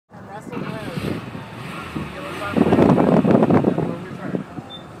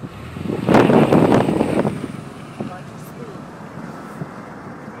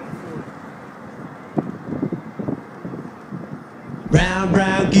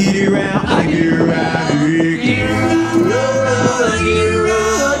get around, I get around, get around, I get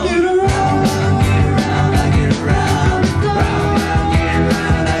around, I get around.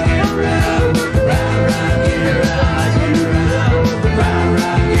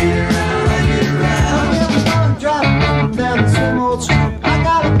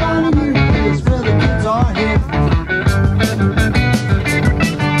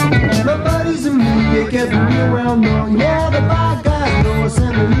 Get me around, no, yeah, the bad guys know us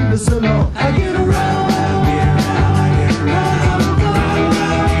and they leave us alone. I get around, I get around, I get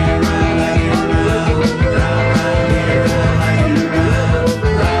around, I get around, I get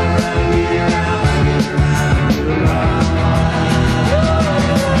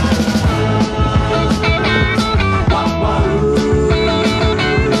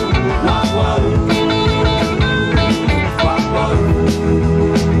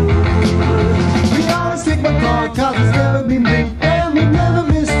around, cause it's never been me, and we never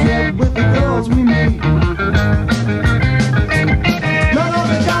miss yet with the girls we meet. None of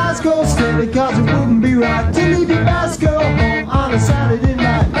the guys go steady cause it wouldn't be right to leave your best girl home on a Saturday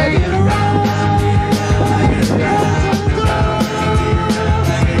night. I get around, I get around.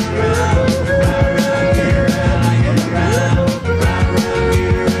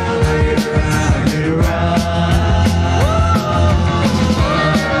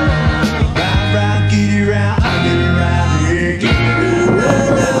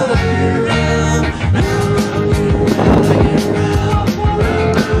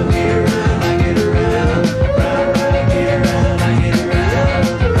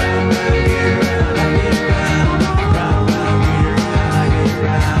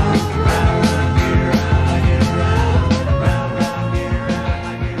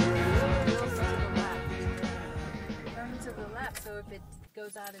 So if it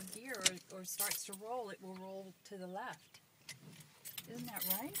goes out of gear or starts to roll, it will roll to the left. Isn't that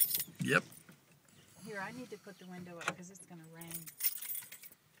right? Yep. Here, I need to put the window up because it's going to rain.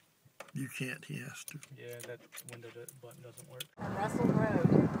 You can't, he has to. Yeah, that window button doesn't work. On Russell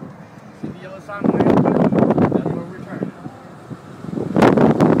Road. See the yellow sign where that's where we're turning.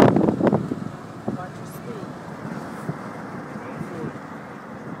 Watch your speed.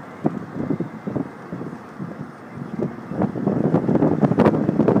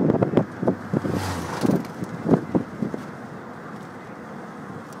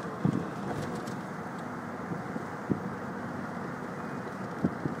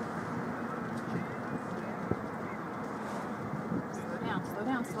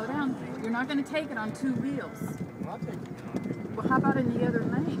 Slow down. You're not going to take it on two wheels. I'm not taking it on 2 wheels. Well, how about in the other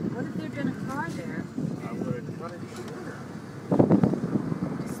lane? What if there'd been a car there? I would run it sooner.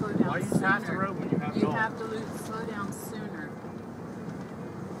 Just slow down Why you sooner. pass the road when you have You it have to slow down sooner.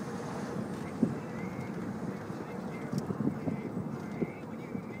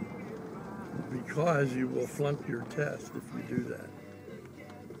 Because you will flunk your test if you do that.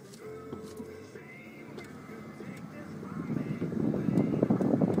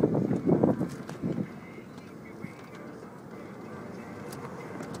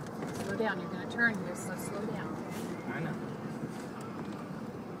 Slow down. You're going to turn here, so slow down. I know.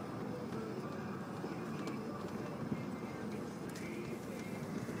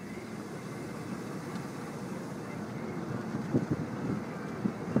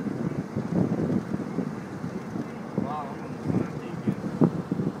 Wow, I'm almost empty again.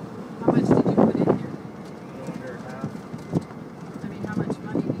 How much did you put in here? Go under half. I mean, how much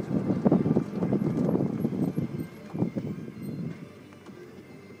money did you put in here?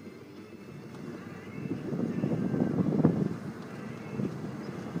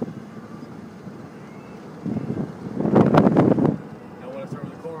 Now what if there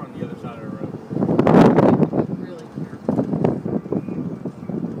was a car on the other side of the road? Really careful.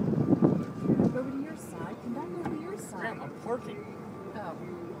 Go over to your side. Come back over to your side. Graham, I'm parking. Oh.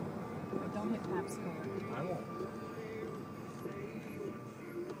 Don't hit Pap's car. I won't.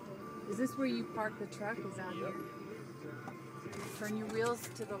 Is this where you park the truck? Is out Yep. here? Turn your wheels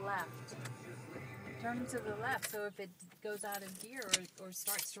to the left. Turn them to the left so if it goes out of gear or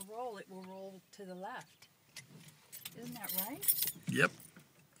starts to roll, it will roll to the left. Isn't that right? Yep.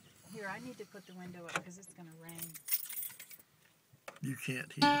 Here, I need to put the window up because it's going to rain. You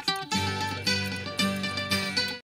can't, he has to.